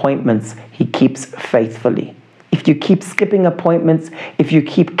what appointments he keeps faithfully. If you keep skipping appointments, if you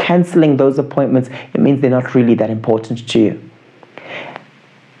keep canceling those appointments, it means they're not really that important to you.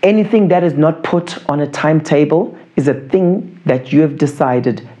 Anything that is not put on a timetable is a thing that you have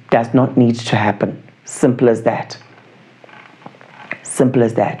decided does not need to happen. Simple as that. Simple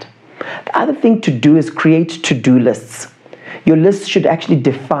as that. The other thing to do is create to-do lists. Your list should actually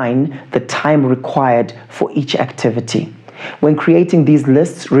define the time required for each activity. When creating these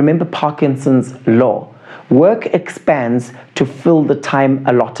lists, remember Parkinson's law. Work expands to fill the time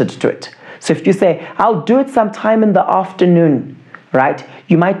allotted to it. So if you say, I'll do it sometime in the afternoon, right?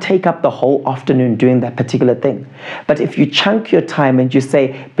 You might take up the whole afternoon doing that particular thing. But if you chunk your time and you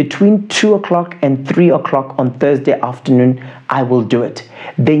say, between 2 o'clock and 3 o'clock on Thursday afternoon, I will do it,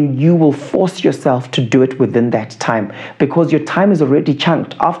 then you will force yourself to do it within that time because your time is already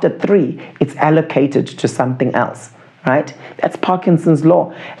chunked. After 3, it's allocated to something else, right? That's Parkinson's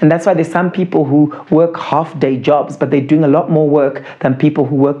law. And that's why there's some people who work half-day jobs, but they're doing a lot more work than people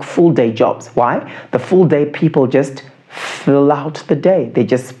who work full-day jobs. Why? The full-day people just fill out the day. They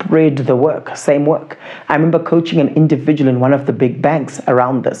just spread the work, same work. I remember coaching an individual in one of the big banks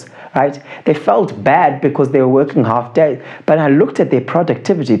around this, right? They felt bad because they were working half day, but I looked at their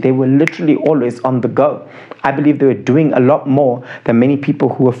productivity. They were literally always on the go. I believe they were doing a lot more than many people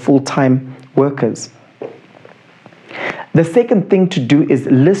who are full-time workers. The second thing to do is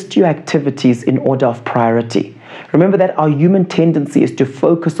list your activities in order of priority. Remember that our human tendency is to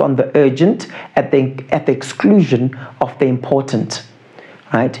focus on the urgent at the exclusion of the important,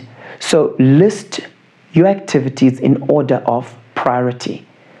 right? So list your activities in order of priority.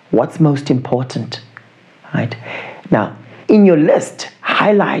 What's most important, right? Now, in your list,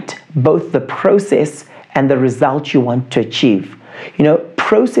 highlight both the process and the result you want to achieve. You know,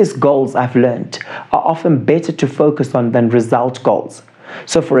 process goals, I've learned, are often better to focus on than result goals.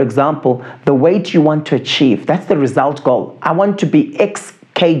 So for example, the weight you want to achieve, that's the result goal. I want to be X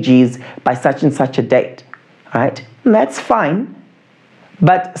kgs by such and such a date, right? And that's fine,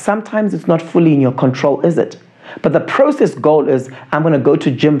 but sometimes it's not fully in your control, is it? But the process goal is, I'm going to go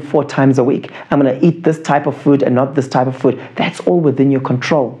to gym 4 times a week. I'm going to eat this type of food and not this type of food. That's all within your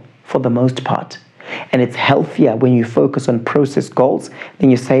control for the most part. And it's healthier when you focus on process goals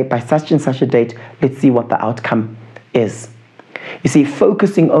than you say, by such and such a date, let's see what the outcome is. You see,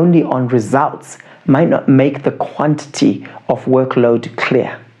 focusing only on results might not make the quantity of workload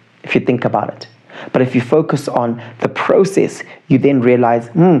clear, if you think about it. But if you focus on the process, you then realize,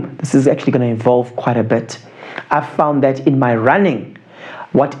 this is actually going to involve quite a bit. I've found that in my running,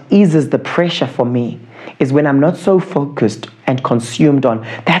 what eases the pressure for me is when I'm not so focused and consumed on,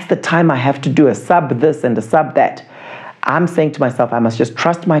 that's the time I have to do a sub this and a sub that. I'm saying to myself, I must just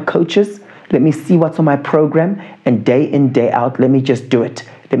trust my coaches. Let me see what's on my program, and day in, day out, let me just do it.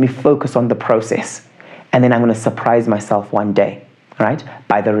 Let me focus on the process. And then I'm going to surprise myself one day, right,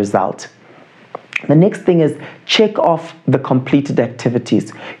 by the result. The next thing is check off the completed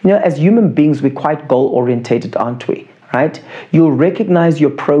activities. You know, as human beings, we're quite goal-orientated, aren't we, right? You'll recognize your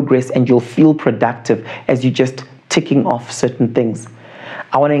progress and you'll feel productive as you're just ticking off certain things.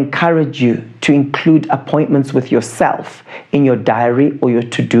 I want to encourage you to include appointments with yourself in your diary or your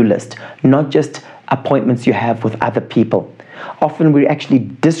to-do list, not just appointments you have with other people. Often we actually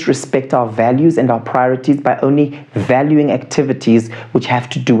disrespect our values and our priorities by only valuing activities which have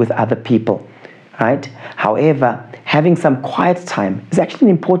to do with other people, right? However, having some quiet time is actually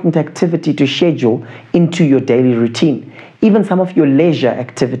an important activity to schedule into your daily routine. Even some of your leisure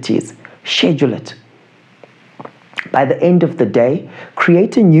activities, schedule it. By the end of the day,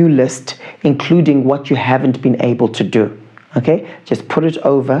 create a new list including what you haven't been able to do. Okay? Just put it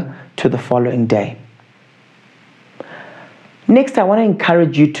over to the following day. Next, I want to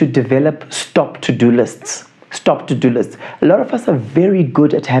encourage you to develop stop to-do lists. Stop to-do lists. A lot of us are very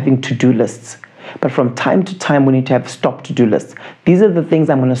good at having to-do lists, but from time to time we need to have stop to-do lists. These are the things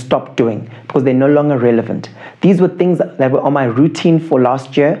I'm going to stop doing because they're no longer relevant. These were things that were on my routine for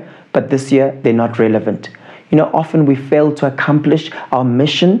last year, but this year they're not relevant. You know, often we fail to accomplish our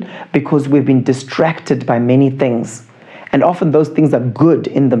mission because we've been distracted by many things. And often those things are good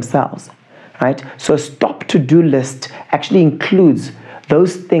in themselves, right? So a stop to-do list actually includes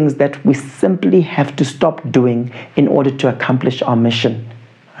Those things that we simply have to stop doing in order to accomplish our mission.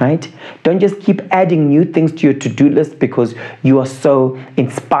 Right? Don't just keep adding new things to your to-do list because you are so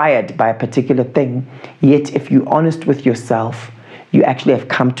inspired by a particular thing. Yet, if you're honest with yourself, you actually have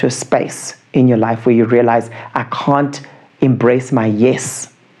come to a space in your life where you realize, I can't embrace my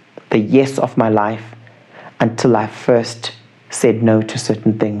yes, the yes of my life, until I first said no to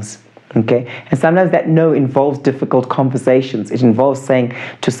certain things. Okay? And sometimes that no involves difficult conversations. It involves saying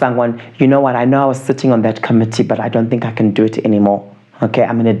to someone, you know what, I know I was sitting on that committee, but I don't think I can do it anymore. Okay,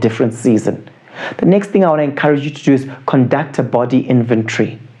 I'm in a different season. The next thing I want to encourage you to do is conduct a body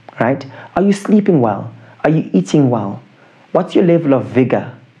inventory, right? Are you sleeping well? Are you eating well? What's your level of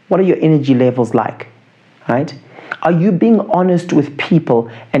vigor? What are your energy levels like, right? Are you being honest with people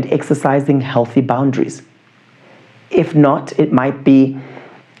and exercising healthy boundaries? If not, it might be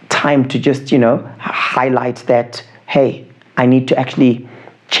time to just, highlight that, hey, I need to actually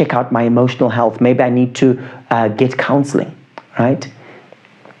check out my emotional health. Maybe I need to get counseling, right?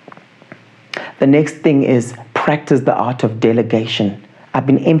 The next thing is practice the art of delegation. I've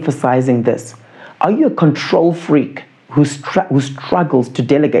been emphasizing this. Are you a control freak who struggles to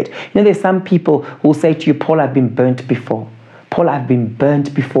delegate? There's some people who will say to you, Paul, I've been burnt before. Paul, I've been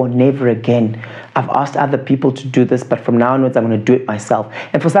burnt before, never again. I've asked other people to do this, but from now onwards, I'm going to do it myself.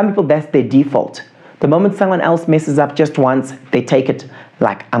 And for some people, that's their default. The moment someone else messes up just once, they take it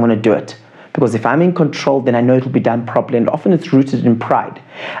like, I'm going to do it. Because if I'm in control, then I know it'll be done properly. And often it's rooted in pride.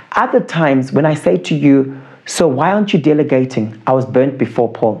 Other times when I say to you, so why aren't you delegating? I was burnt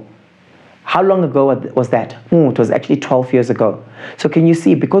before, Paul. How long ago was that? It was actually 12 years ago. So can you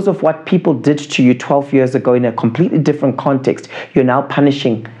see, because of what people did to you 12 years ago in a completely different context, you're now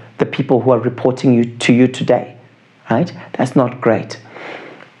punishing the people who are reporting to you today, right? That's not great.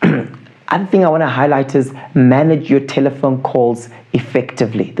 Other thing I want to highlight is manage your telephone calls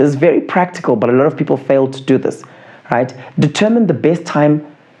effectively. This is very practical, but a lot of people fail to do this, right? Determine the best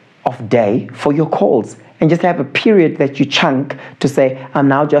time of day for your calls and just have a period that you chunk to say, I'm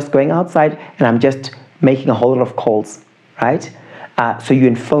now just going outside and I'm just making a whole lot of calls, right? So you're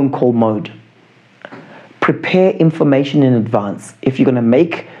in phone call mode. Prepare information in advance. If you're going to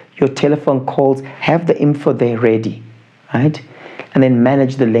make your telephone calls, have the info there ready, right? And then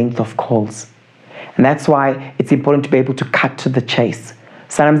manage the length of calls. And that's why it's important to be able to cut to the chase.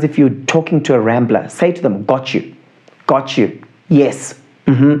 Sometimes if you're talking to a rambler, say to them, got you, yes,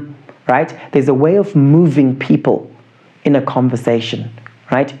 right? There's a way of moving people in a conversation,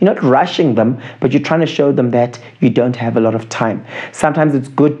 right? You're not rushing them, but you're trying to show them that you don't have a lot of time. Sometimes it's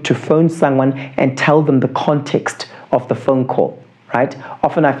good to phone someone and tell them the context of the phone call. Right?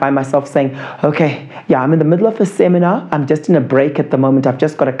 Often I find myself saying, okay, I'm in the middle of a seminar. I'm just in a break at the moment. I've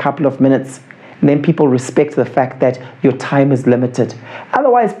just got a couple of minutes. And then people respect the fact that your time is limited.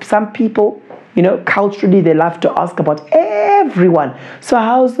 Otherwise, some people, culturally, they love to ask about everyone. So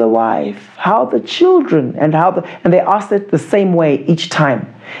how's the wife? How are the children? And they ask it the same way each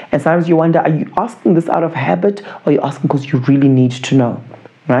time. And sometimes you wonder, are you asking this out of habit or are you asking because you really need to know,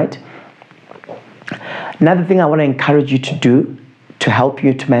 right? Another thing I want to encourage you to do to help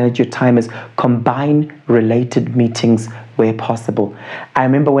you to manage your time is combine related meetings where possible. I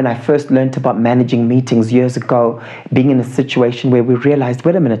remember when I first learned about managing meetings years ago, being in a situation where we realized,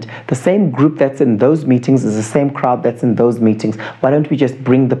 wait a minute, the same group that's in those meetings is the same crowd that's in those meetings. Why don't we just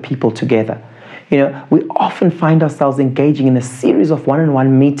bring the people together? We often find ourselves engaging in a series of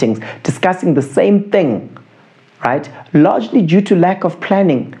one-on-one meetings, discussing the same thing, right? Largely due to lack of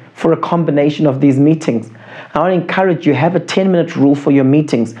planning for a combination of these meetings. I want to encourage you, have a 10-minute rule for your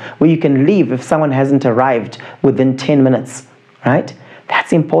meetings where you can leave if someone hasn't arrived within 10 minutes, right?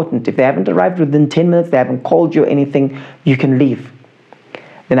 That's important. If they haven't arrived within 10 minutes, they haven't called you or anything, you can leave.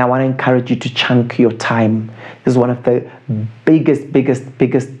 Then I want to encourage you to chunk your time. This is one of the biggest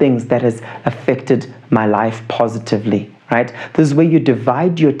things that has affected my life positively, right? This is where you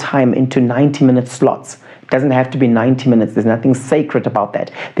divide your time into 90-minute slots. It doesn't have to be 90 minutes. There's nothing sacred about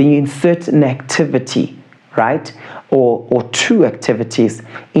that. Then you insert an activity, right? Or two activities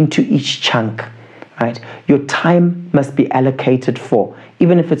into each chunk, right? Your time must be allocated for,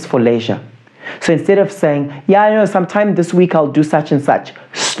 even if it's for leisure. So instead of saying, sometime this week I'll do such and such,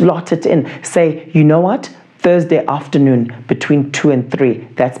 slot it in. Say, you know what? Thursday afternoon between 2 and 3,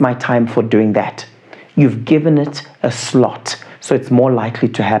 that's my time for doing that. You've given it a slot, so it's more likely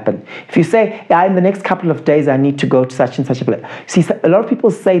to happen. If you say, in the next couple of days I need to go to such and such a place. See, a lot of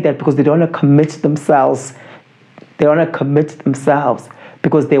people say that because they don't want to commit themselves. They don't want to commit themselves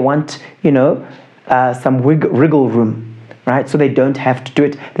because they want, some wriggle room, right? So they don't have to do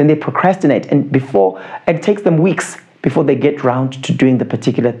it. Then they procrastinate, and it takes them weeks before they get round to doing the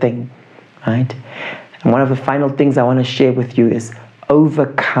particular thing, right? And one of the final things I want to share with you is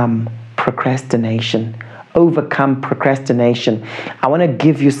overcome procrastination. Overcome procrastination. I want to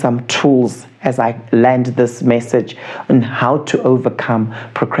give you some tools as I land this message on how to overcome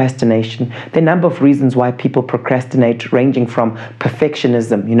procrastination. There are a number of reasons why people procrastinate, ranging from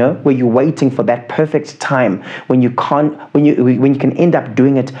perfectionism, where you're waiting for that perfect time when you can end up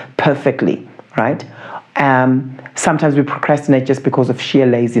doing it perfectly, right? Sometimes we procrastinate just because of sheer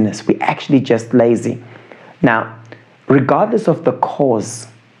laziness. We're actually just lazy. Now, regardless of the cause,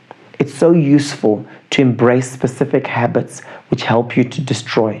 it's so useful to embrace specific habits which help you to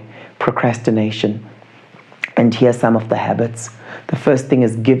destroy procrastination. And here are some of the habits. The first thing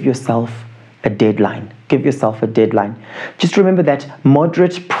is give yourself a deadline. Give yourself a deadline. Just remember that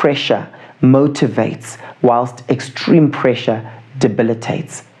moderate pressure motivates, whilst extreme pressure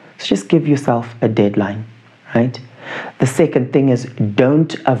debilitates. So just give yourself a deadline, right? The second thing is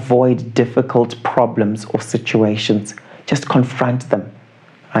don't avoid difficult problems or situations. Just confront them,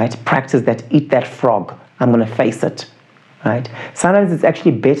 right? Practice that, eat that frog. I'm going to face it, right? Sometimes it's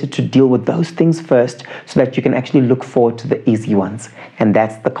actually better to deal with those things first so that you can actually look forward to the easy ones. And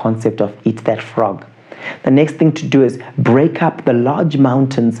that's the concept of eat that frog. The next thing to do is break up the large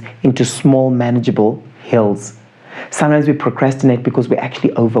mountains into small, manageable hills. Sometimes we procrastinate because we're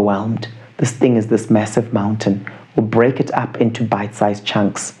actually overwhelmed. This thing is this massive mountain. We'll break it up into bite-sized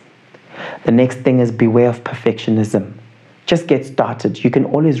chunks. The next thing is beware of perfectionism. Just get started. You can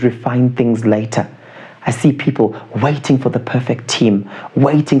always refine things later. I see people waiting for the perfect team,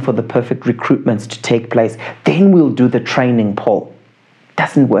 waiting for the perfect recruitments to take place. Then we'll do the training, Paul.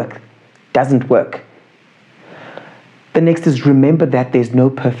 Doesn't work. Doesn't work. The next is remember that there's no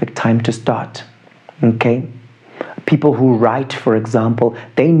perfect time to start. Okay? People who write, for example,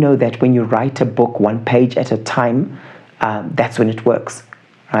 they know that when you write a book 1 page at a time, that's when it works,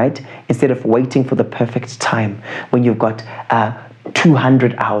 right? Instead of waiting for the perfect time, when you've got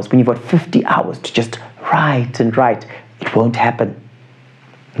 200 hours, when you've got 50 hours to just write and write, it won't happen,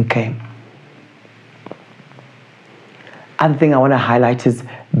 okay? Other thing I want to highlight is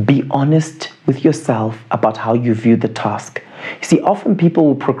be honest with yourself about how you view the task. You see, often people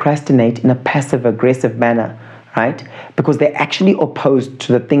will procrastinate in a passive-aggressive manner, right? Because they're actually opposed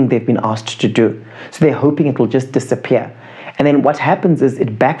to the thing they've been asked to do. So they're hoping it will just disappear. And then what happens is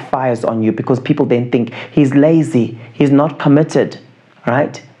it backfires on you because people then think he's lazy, he's not committed,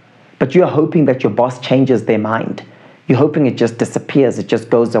 right? But you're hoping that your boss changes their mind. You're hoping it just disappears, it just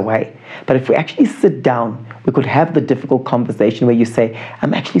goes away. But if we actually sit down, we could have the difficult conversation where you say,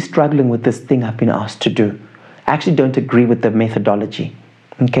 I'm actually struggling with this thing I've been asked to do. I actually don't agree with the methodology.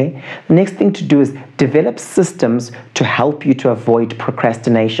 Okay. The next thing to do is develop systems to help you to avoid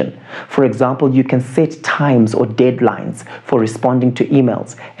procrastination. For example, you can set times or deadlines for responding to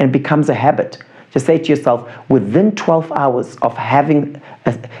emails, and it becomes a habit. Just say to yourself, within 12 hours of having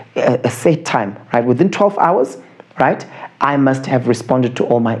a set time, right? Within 12 hours, right? I must have responded to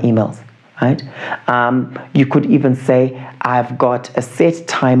all my emails, right? You could even say, I've got a set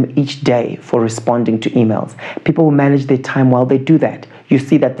time each day for responding to emails. People will manage their time while they do that. You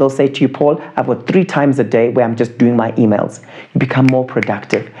see that they'll say to you, Paul, I've got 3 times a day where I'm just doing my emails. You become more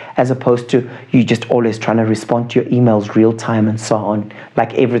productive as opposed to you just always trying to respond to your emails real time and so on,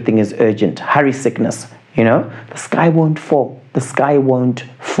 like everything is urgent. Hurry sickness, the sky won't fall. The sky won't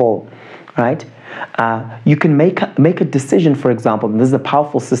fall, right? You can make a decision, for example, and this is a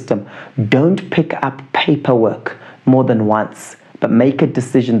powerful system. Don't pick up paperwork more than once, but make a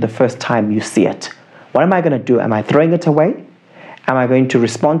decision the first time you see it. What am I going to do? Am I throwing it away? Am I going to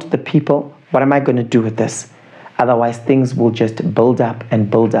respond to the people? What am I going to do with this? Otherwise, things will just build up and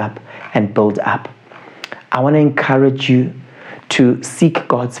build up and build up. I want to encourage you to seek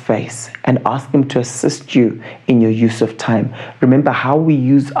God's face and ask Him to assist you in your use of time. Remember, how we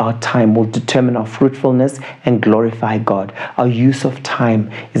use our time will determine our fruitfulness and glorify God. Our use of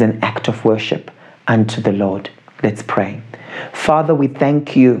time is an act of worship unto the Lord. Let's pray. Father, we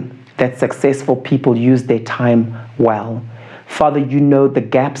thank you that successful people use their time well. Father, you know the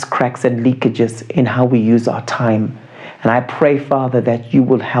gaps, cracks, and leakages in how we use our time. And I pray, Father, that you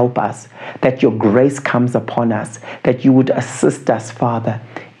will help us, that your grace comes upon us, that you would assist us, Father,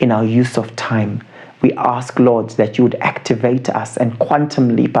 in our use of time. We ask, Lord, that you would activate us and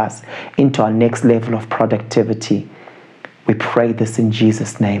quantum leap us into our next level of productivity. We pray this in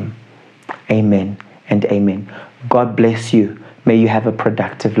Jesus' name. Amen and amen. God bless you. May you have a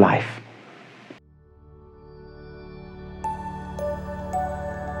productive life.